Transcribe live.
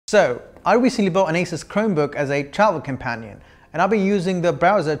So, I recently bought an Asus Chromebook as a travel companion, and I've been using the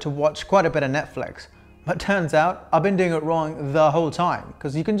browser to watch quite a bit of Netflix. But turns out, I've been doing it wrong the whole time,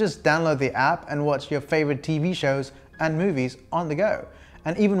 because you can just download the app and watch your favorite TV shows and movies on the go,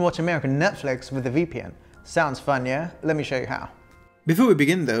 and even watch American Netflix with a VPN. Sounds fun, yeah? Let me show you how. Before we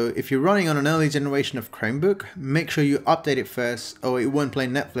begin though, if you're running on an early generation of Chromebook, make sure you update it first or it won't play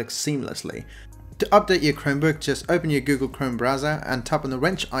Netflix seamlessly. To update your Chromebook, just open your Google Chrome browser and tap on the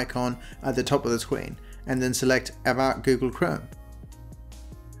wrench icon at the top of the screen, and then select About Google Chrome.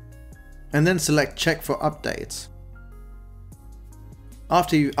 And then select Check for Updates.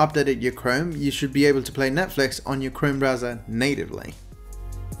 After you've updated your Chrome, you should be able to play Netflix on your Chrome browser natively.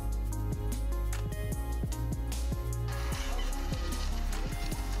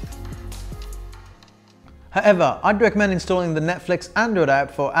 However, I'd recommend installing the Netflix Android app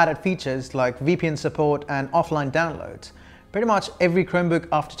for added features like VPN support and offline downloads. Pretty much every Chromebook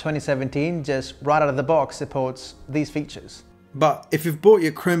after 2017 just right out of the box supports these features. But if you've bought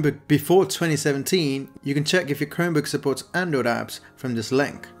your Chromebook before 2017, you can check if your Chromebook supports Android apps from this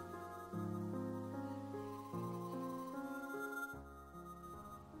link.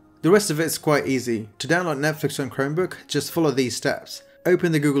 The rest of it is quite easy. To download Netflix on Chromebook, just follow these steps.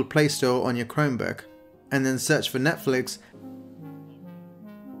 Open the Google Play Store on your Chromebook, and then search for Netflix,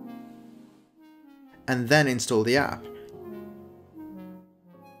 and then install the app.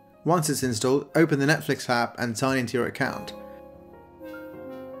 Once it's installed, open the Netflix app and sign into your account.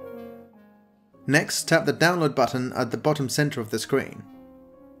 Next, tap the download button at the bottom center of the screen,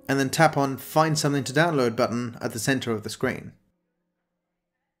 and then tap on Find Something to Download button at the center of the screen.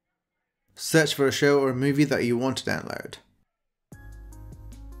 Search for a show or a movie that you want to download.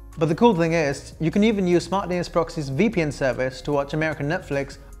 But the cool thing is, you can even use Smart DNS Proxy's VPN service to watch American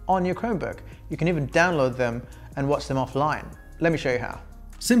Netflix on your Chromebook. You can even download them and watch them offline. Let me show you how.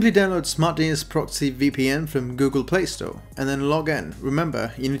 Simply download Smart DNS Proxy VPN from Google Play Store and then log in.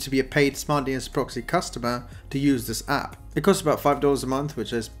 Remember, you need to be a paid Smart DNS Proxy customer to use this app. It costs about $5 a month,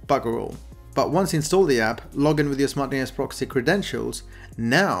 which is bugger all. But once you install the app, log in with your Smart DNS Proxy credentials.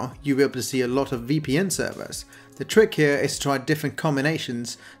 Now you'll be able to see a lot of VPN servers. The trick here is to try different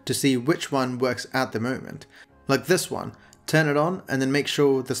combinations to see which one works at the moment. Like this one, turn it on and then make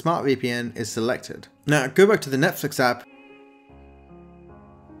sure the Smart VPN is selected. Now go back to the Netflix app,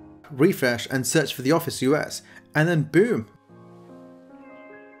 refresh and search for The Office US, and then boom!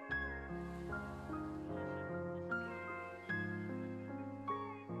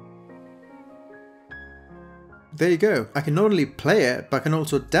 There you go. I can not only play it, but I can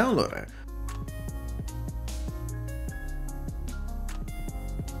also download it.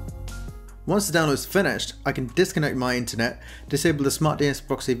 Once the download is finished, I can disconnect my internet, disable the Smart DNS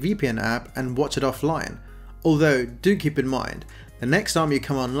Proxy VPN app and watch it offline. Although, do keep in mind, the next time you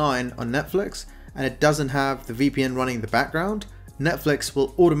come online on Netflix and it doesn't have the VPN running in the background, Netflix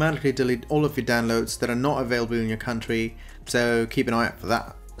will automatically delete all of your downloads that are not available in your country, so keep an eye out for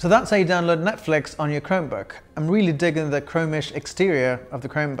that. So that's how you download Netflix on your Chromebook. I'm really digging the chromish exterior of the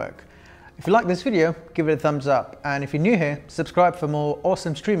Chromebook. If you like this video, give it a thumbs up, and if you're new here, subscribe for more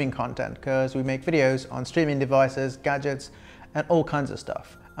awesome streaming content, because we make videos on streaming devices, gadgets, and all kinds of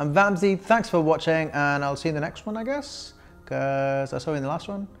stuff. I'm Vamsy, thanks for watching, and I'll see you in the next one, I guess, because I saw you in the last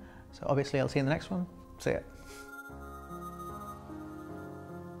one, so obviously I'll see you in the next one. See ya.